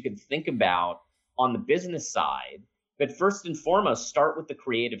things you can think about on the business side, but first and foremost, start with the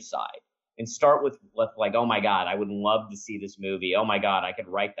creative side and start with like, oh my God, I would love to see this movie. Oh my God, I could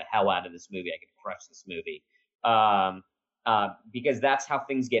write the hell out of this movie. I could crush this movie. Because that's how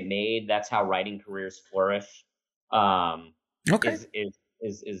things get made. That's how writing careers flourish. Okay.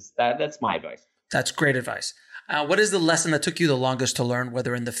 That's my advice. That's great advice. What is the lesson that took you the longest to learn,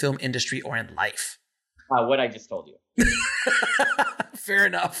 whether in the film industry or in life? What I just told you. Fair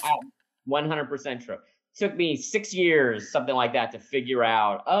enough. 100% true. Took me 6 years, something like that, to figure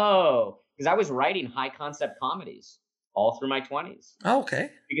out, because I was writing high concept comedies all through my 20s. Oh,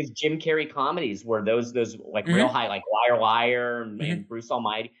 okay. Because Jim Carrey comedies were those like real high, like Liar Liar and Bruce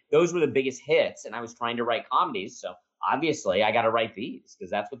Almighty. Those were the biggest hits, and I was trying to write comedies, so obviously I got to write these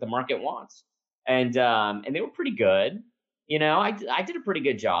because that's what the market wants. And they were pretty good. I did a pretty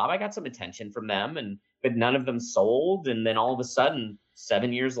good job. I got some attention from them, but none of them sold. And then all of a sudden,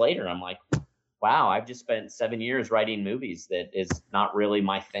 7 years later, I'm like, wow, I've just spent 7 years writing movies that is not really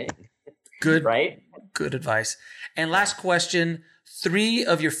my thing. Good, right? Good advice. And last question, 3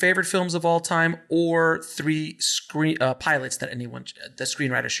 of your favorite films of all time or 3 pilots that the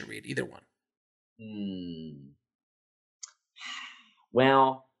screenwriter should read, either one.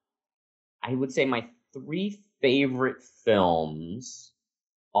 Well, I would say my 3 favorite films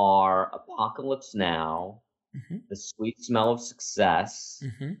are Apocalypse Now, The Sweet Smell of Success.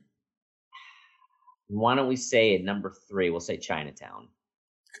 Why don't we say at number 3, we'll say Chinatown.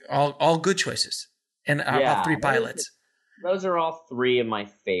 All good choices. And how about 3 pilots? Those are all 3 of my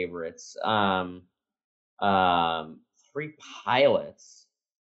favorites. 3 pilots.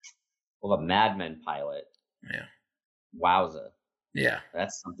 Well, the Mad Men pilot. Yeah. Wowza. Yeah.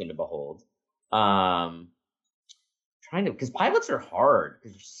 That's something to behold. Because pilots are hard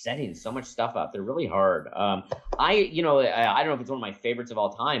because you're setting so much stuff up. They're really hard. I don't know if it's one of my favorites of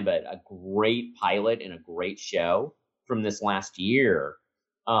all time, but a great pilot and a great show from this last year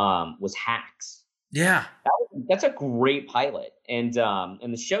was Hacks. Yeah. That's a great pilot. And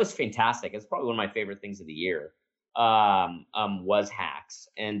the show's fantastic. It's probably one of my favorite things of the year. Was Hacks.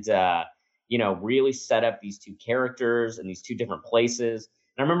 And really set up these 2 characters in these 2 different places.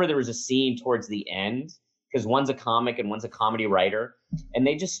 And I remember there was a scene towards the end, because one's a comic and one's a comedy writer, and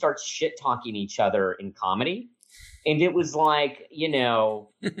they just start shit talking each other in comedy. And it was like,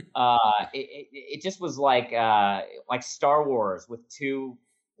 it just was like Star Wars with 2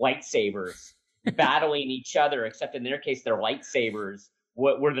 lightsabers battling each other, except in their case, their lightsabers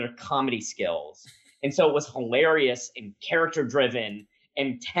were their comedy skills. And so it was hilarious and character driven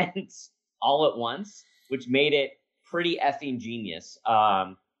and tense all at once, which made it pretty effing genius.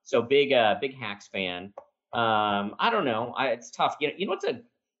 So big Hacks fan. I don't know. It's tough. What's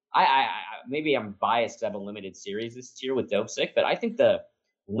maybe I'm biased because I have a limited series this year with Dope Sick, but I think the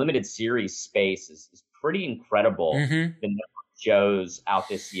limited series space is pretty incredible. The number of shows out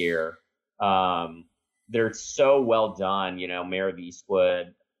this year. They're so well done. Mayor of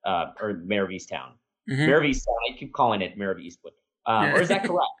Eastwood, or Mayor of Easttown. Mayor of Easttown. I keep calling it Mayor of Eastwood. Or is that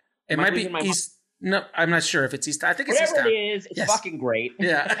correct? It might be East. No, I'm not sure if it's East. I think it's East. Whatever it is, it's fucking great.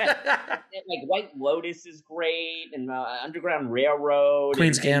 Yeah. Like White Lotus is great, and Underground Railroad,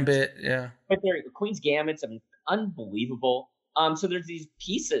 Queen's Gambit, yeah. But Queen's Gambit's unbelievable. So there's these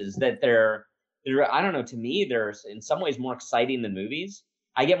pieces that they're I don't know. To me, they're in some ways more exciting than movies.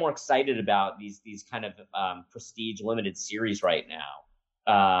 I get more excited about these kind of prestige limited series right now,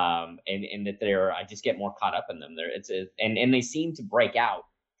 and that I just get more caught up in them. And they seem to break out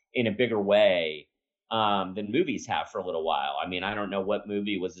in a bigger way than movies have for a little while. I mean, I don't know what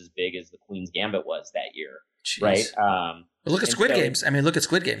movie was as big as the Queen's Gambit was that year. Jeez. Right? But look at Squid Games. I mean, look at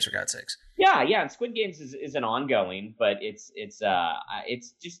Squid Games, for God's sakes. Yeah, and Squid Games is an ongoing, but it's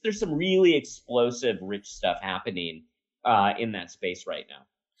just there's some really explosive, rich stuff happening in that space right now.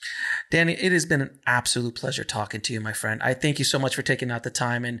 Danny, it has been an absolute pleasure talking to you, my friend. I thank you so much for taking out the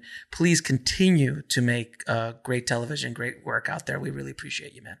time, and please continue to make great television, great work out there. We really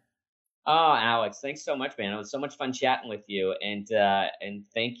appreciate you, man. Oh, Alex, thanks so much, man. It was so much fun chatting with you, and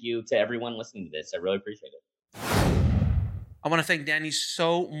thank you to everyone listening to this. I really appreciate it. I want to thank Danny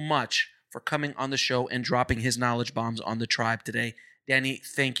so much for coming on the show and dropping his knowledge bombs on the tribe today. Danny,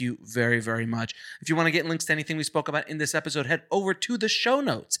 thank you very, very much. If you want to get links to anything we spoke about in this episode, head over to the show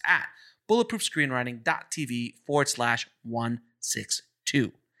notes at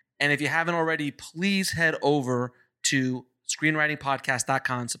bulletproofscreenwriting.tv/162. And if you haven't already, please head over to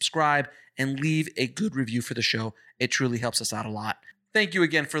screenwritingpodcast.com, subscribe, and leave a good review for the show. It truly helps us out a lot. Thank you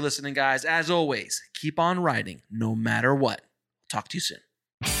again for listening, guys. As always, keep on writing no matter what. Talk to you soon.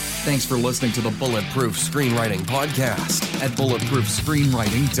 Thanks for listening to the Bulletproof Screenwriting Podcast at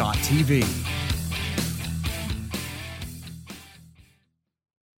bulletproofscreenwriting.tv.